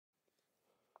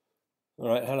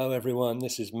Alright, hello everyone,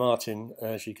 this is Martin.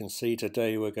 As you can see,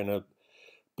 today we're going to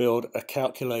build a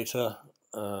calculator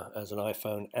as an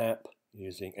iPhone app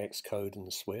using Xcode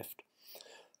and Swift.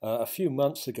 A few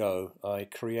months ago I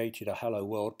created a Hello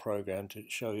World program to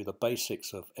show you the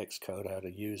basics of Xcode, how to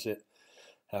use it,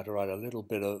 how to write a little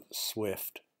bit of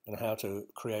Swift, and how to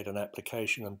create an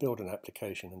application and build an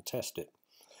application and test it.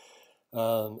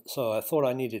 So I thought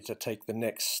I needed to take the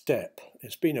next step.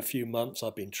 It's been a few months,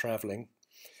 I've been traveling.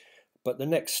 But the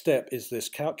next step is this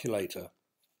calculator,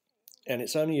 and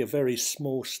it's only a very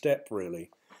small step really.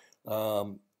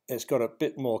 It's got a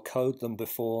bit more code than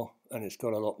before, and it's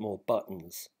got a lot more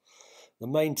buttons. The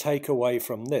main takeaway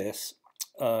from this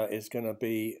is going to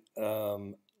be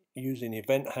using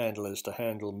event handlers to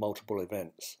handle multiple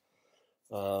events.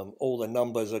 All the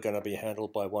numbers are going to be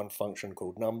handled by one function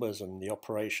called numbers, and the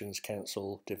operations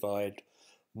cancel, divide,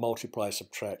 multiply,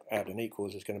 subtract, add, and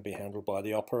equals is going to be handled by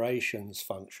the operations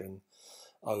function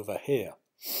over here.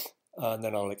 And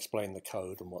then I'll explain the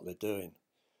code and what they're doing.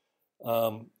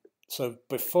 So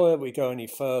before we go any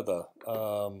further,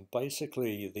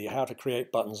 basically the how to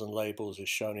create buttons and labels is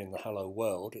shown in the Hello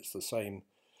World. It's the same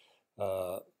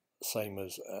as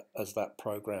that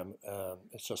program.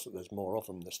 It's just that there's more of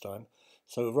them this time.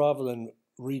 So rather than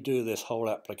redo this whole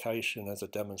application as a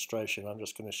demonstration, I'm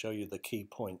just going to show you the key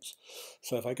points.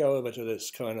 So if I go over to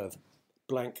this kind of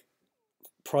blank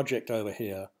project over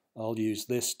here, I'll use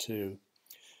this to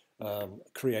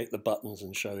create the buttons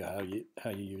and show you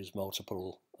how you use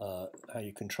multiple, how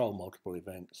you control multiple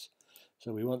events.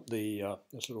 So we want the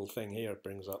this little thing here. It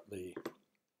brings up the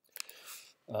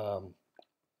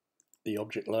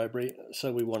object library.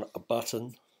 So we want a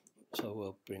button. So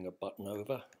we'll bring a button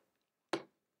over,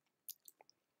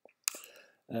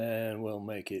 and we'll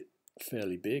make it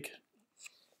fairly big.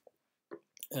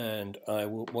 And I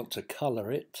will want to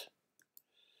color it.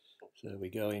 So we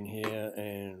go in here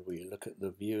and we look at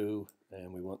the view,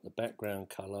 and we want the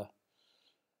background color.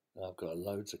 I've got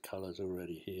loads of colors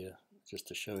already here. Just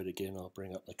to show it again, I'll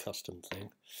bring up the custom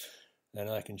thing, and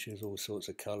I can choose all sorts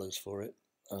of colors for it.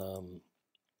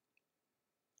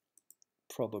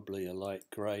 Probably a light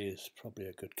gray is probably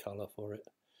a good color for it.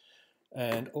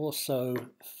 And also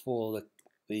for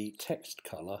the text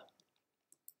color,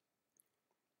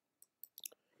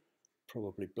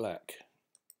 probably black.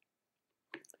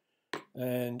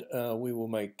 And we will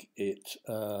make it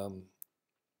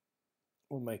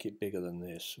bigger than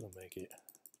this. We'll make it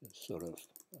sort of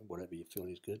whatever you feel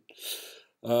is good.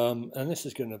 And this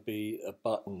is going to be a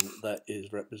button that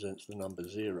represents the number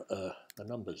zero. If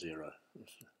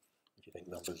you think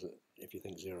numbers, if you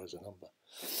think zero is a number.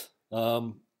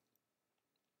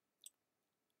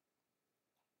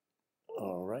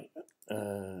 All right.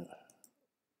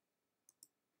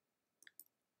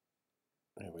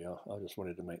 There we are. I just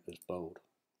wanted to make this bold.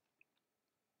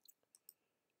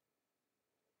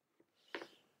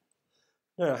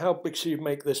 Now, how big should you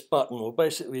make this button? Well,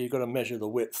 basically, you've got to measure the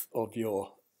width of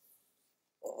your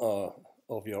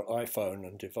iPhone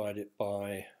and divide it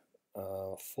by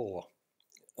 4,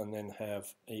 and then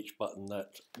have each button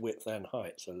that width and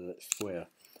height so that it's square.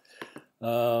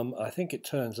 I think it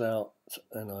turns out,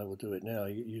 and I will do it now,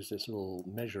 you use this little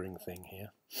measuring thing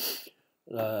here,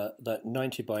 that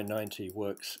 90 by 90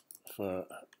 works for,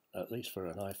 at least for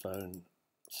an iPhone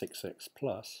 6X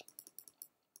Plus.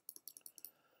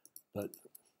 But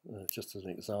just as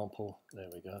an example, there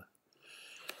we go.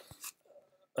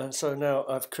 And so now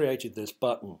I've created this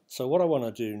button. So what I want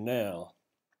to do now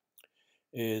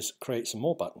is create some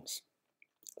more buttons.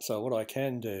 So what I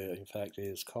can do, in fact,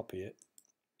 is copy it.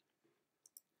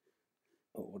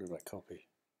 Oh, what did I copy?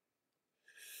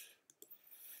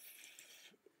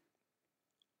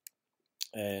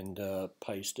 And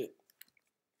paste it.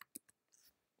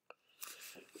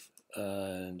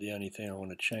 And the only thing I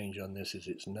want to change on this is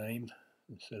its name.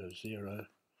 Instead of 0,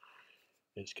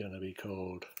 it's going to be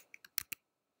called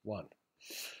 1.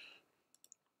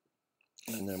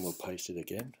 And then we'll paste it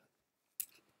again.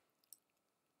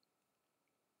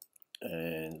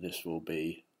 And this will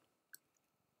be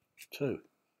 2.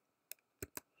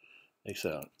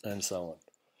 And so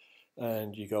on.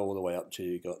 And you go all the way up to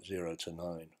you got 0 to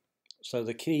 9. So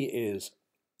the key is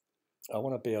I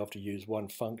want to be able to use one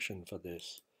function for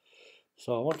this.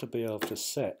 So I want to be able to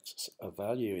set a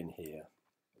value in here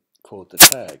called the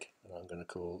tag, and I'm going to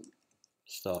call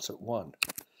start at 1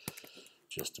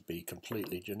 just to be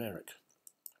completely generic.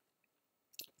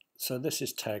 So this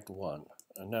is tagged 1,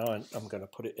 and now I'm going to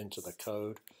put it into the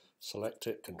code, select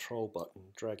it, control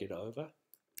button, drag it over.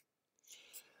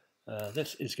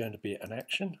 This is going to be an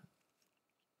action,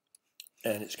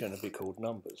 and it's going to be called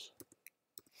numbers.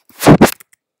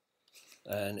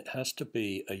 and it has to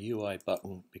be a UI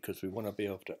button because we want to be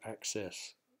able to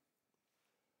access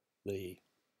the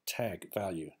tag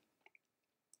value.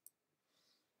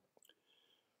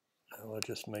 I'll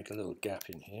just make a little gap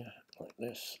in here like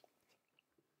this,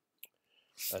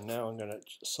 and now I'm going to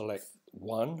select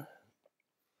 1,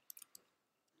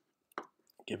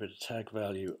 give it a tag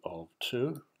value of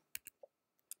 2.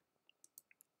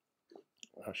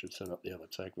 I should set up the other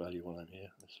tag value while I'm here.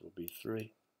 This will be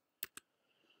 3.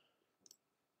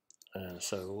 And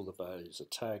so all the values are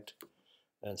tagged,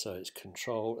 and so it's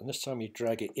control, and this time you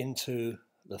drag it into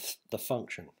the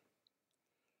function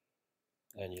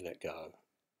and you let go,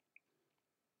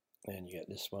 and you get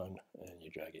this one and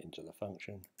you drag it into the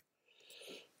function,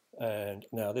 and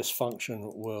now this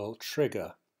function will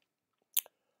trigger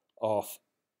off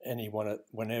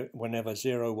whenever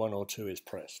 0, 1 or 2 is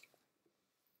pressed.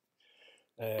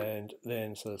 And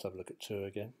then, so let's have a look at 2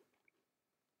 again.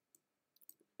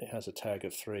 It has a tag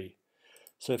of 3.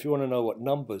 So if you want to know what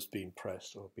number's been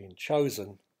pressed or been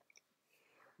chosen,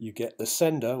 you get the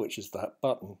sender, which is that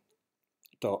button,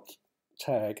 dot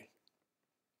tag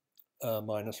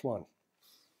 -1.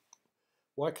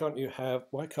 Why can't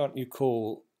you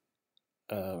call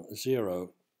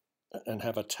 0 and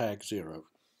have a tag 0?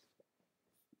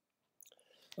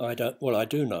 I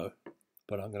do know,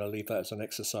 but I'm going to leave that as an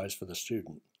exercise for the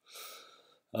student.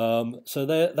 So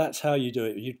that's how you do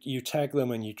it. You tag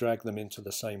them and you drag them into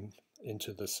the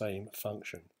same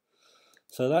function.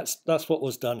 So that's what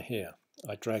was done here.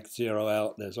 I dragged 0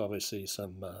 out. There's obviously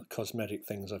some cosmetic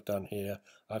things I've done here.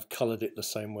 I've colored it the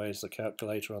same way as the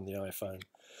calculator on the iPhone.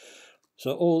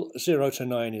 So all 0 to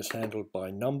 9 is handled by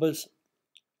numbers,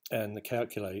 and the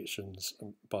calculations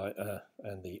by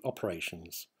and the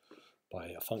operations by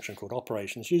a function called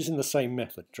operations, using the same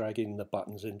method, dragging the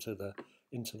buttons into the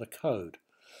code.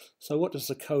 So what does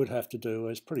the code have to do?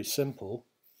 It's pretty simple.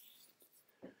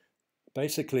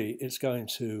 Basically, it's going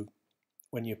to,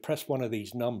 when you press one of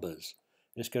these numbers,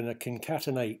 it's going to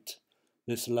concatenate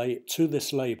this to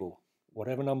this label,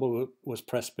 whatever number was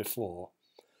pressed before,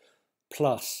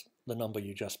 plus the number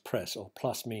you just press, or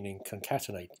plus meaning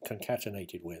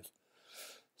concatenated with.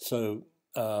 So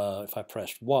if I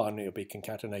pressed 1, it'll be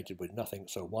concatenated with nothing,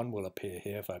 so 1 will appear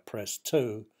here. If I press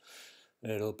 2,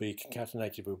 it'll be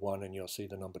concatenated with 1, and you'll see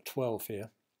the number 12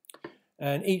 here.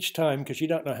 And each time, because you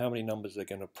don't know how many numbers they're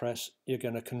going to press, you're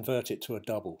going to convert it to a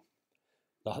double,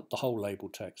 the whole label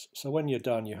text. So when you're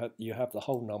done, you have the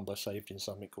whole number saved in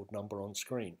something called number on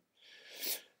screen.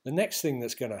 The next thing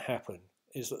that's going to happen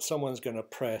is that someone's going to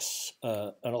press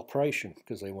an operation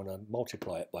because they want to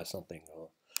multiply it by something, or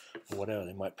whatever.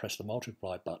 They might press the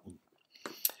multiply button.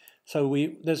 So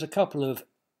there's a couple of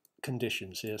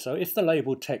conditions here. So if the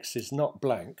label text is not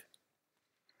blank,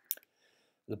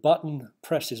 the button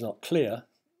pressed is not clear,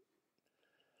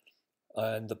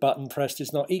 and the button pressed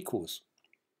is not equals,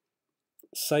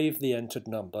 save the entered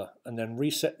number and then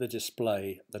reset the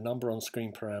display, the number on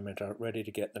screen parameter, ready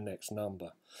to get the next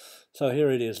number. So here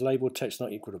it is, label text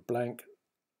not equal to blank,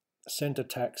 sender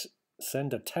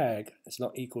tag is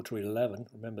not equal to 11.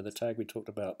 Remember the tag we talked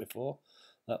about before?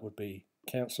 That would be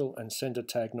cancel, and sender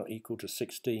tag not equal to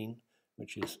 16,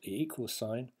 which is the equals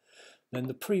sign. Then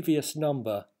the previous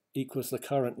number equals the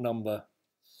current number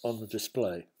on the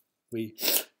display. We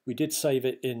did save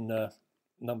it in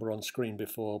number on screen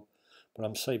before, but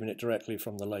I'm saving it directly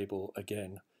from the label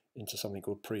again into something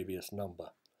called previous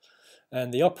number.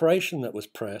 And the operation that was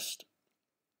pressed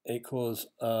equals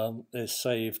is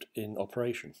saved in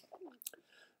operation.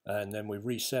 And then we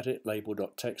reset it,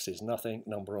 label.text is nothing,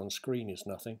 number on screen is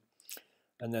nothing.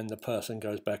 And then the person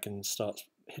goes back and starts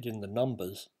hitting the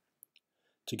numbers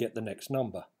to get the next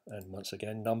number. And once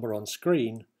again, number on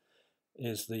screen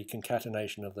is the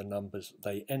concatenation of the numbers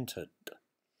they entered.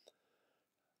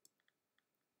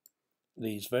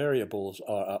 These variables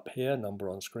are up here, number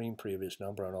on screen, previous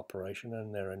number, and operation,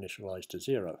 and they're initialized to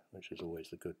 0, which is always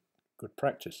the good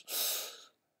practice.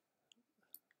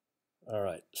 All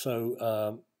right,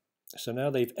 so now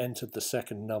they've entered the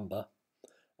second number,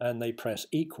 and they press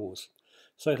equals.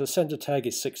 So if the center tag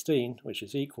is 16, which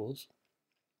is equals,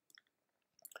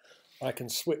 I can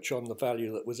switch on the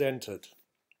value that was entered.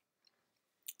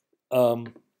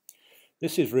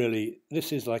 This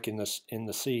is like in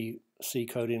the C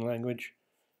coding language,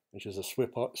 which is a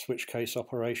switch case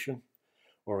operation,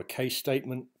 or a case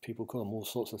statement. People call them all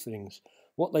sorts of things.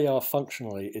 What they are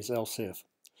functionally is else if.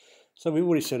 So we've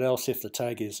already said else if the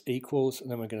tag is equals,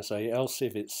 and then we're going to say else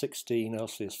if it's 16,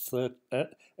 else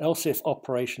if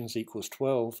operations equals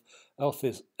 12,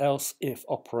 else if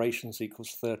operations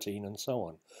equals 13, and so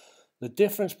on. The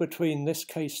difference between this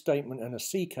case statement and a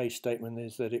C case statement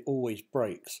is that it always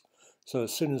breaks. So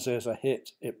as soon as there's a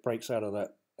hit, it breaks out of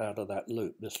that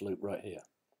loop, this loop right here.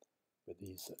 With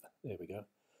these, there we go.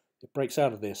 It breaks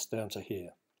out of this down to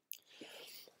here.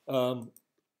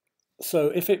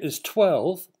 So if it is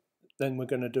 12, then we're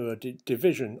going to do a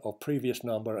division of previous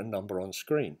number and number on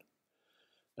screen,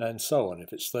 and so on.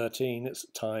 If it's 13, it's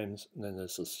times, and then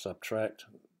there's a subtract,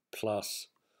 plus,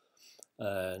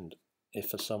 and if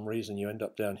for some reason you end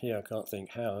up down here, I can't think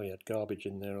how, you had garbage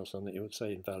in there or something, it would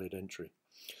say invalid entry.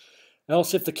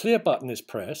 Else if the clear button is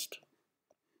pressed,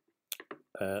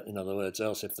 in other words,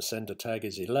 else if the sender tag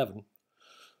is 11,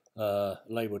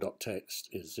 label.text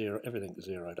is 0, everything's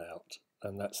zeroed out,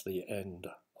 and that's the end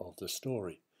of the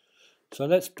story. So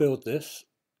let's build this.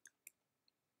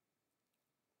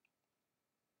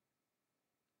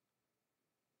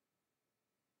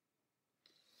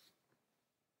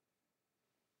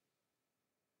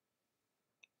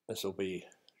 This should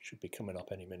be coming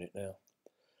up any minute now.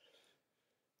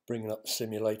 Bringing up the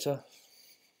simulator.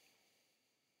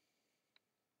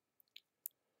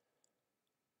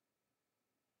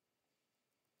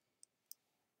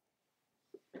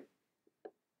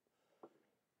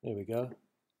 There we go.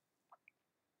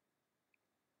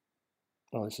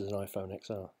 Oh, this is an iPhone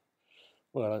XR.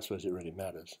 Well, I suppose it really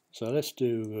matters. So let's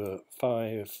do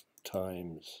 5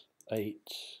 times 8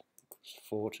 equals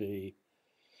 40,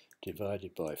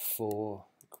 divided by 4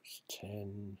 equals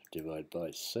 10, divided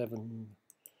by 7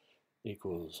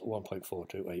 equals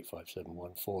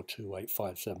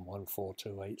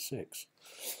 1.4285714285714286,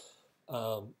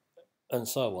 and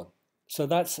so on. So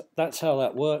that's how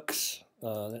that works.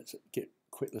 Let's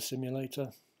quit the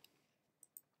simulator.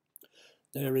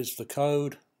 There is the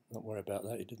code. Don't worry about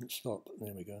that, it didn't stop.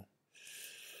 There we go.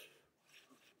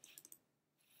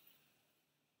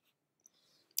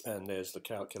 And there's the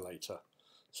calculator.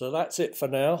 So that's it for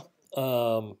now.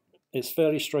 It's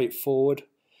fairly straightforward.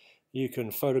 You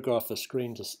can photograph the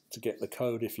screen to get the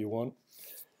code if you want.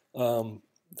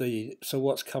 So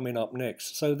what's coming up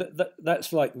next? So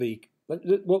that's like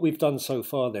what we've done so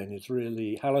far then is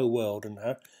really Hello World and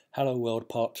Hello World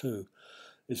Part 2.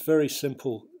 It's very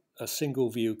simple, a single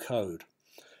view code.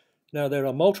 Now there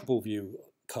are multiple view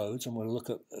codes, and we'll look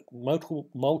at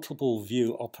multiple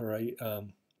view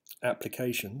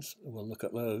applications. We'll look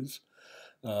at those.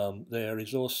 There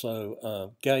is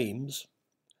also games.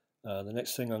 The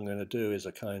next thing I'm going to do is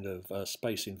a kind of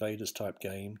Space Invaders type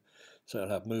game. So it'll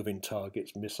have moving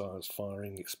targets, missiles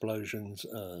firing, explosions,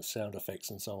 sound effects,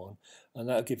 and so on. And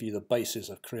that'll give you the basis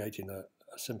of creating a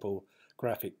simple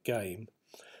graphic game.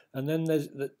 And then there's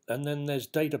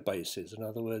databases. In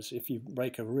other words, if you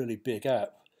make a really big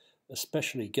app,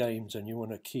 especially games, and you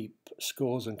want to keep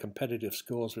scores and competitive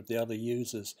scores with the other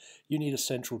users, you need a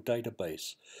central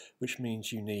database, which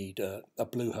means you need a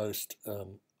Bluehost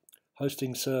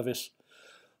hosting service,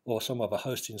 or some other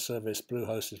hosting service.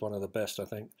 Bluehost is one of the best, I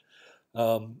think.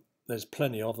 There's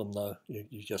plenty of them though.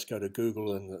 You just go to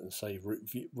Google and say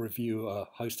review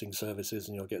hosting services,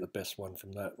 and you'll get the best one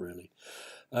from that really.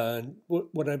 And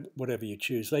whatever you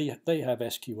choose, they have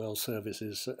SQL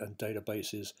services and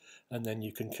databases, and then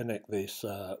you can connect this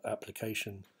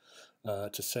application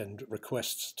to send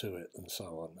requests to it and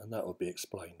so on, and that will be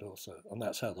explained also. And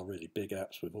that's how the really big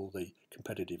apps with all the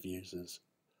competitive users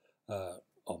are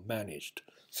managed.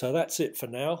 So that's it for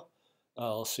now.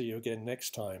 I'll see you again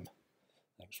next time.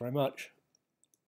 Thanks very much.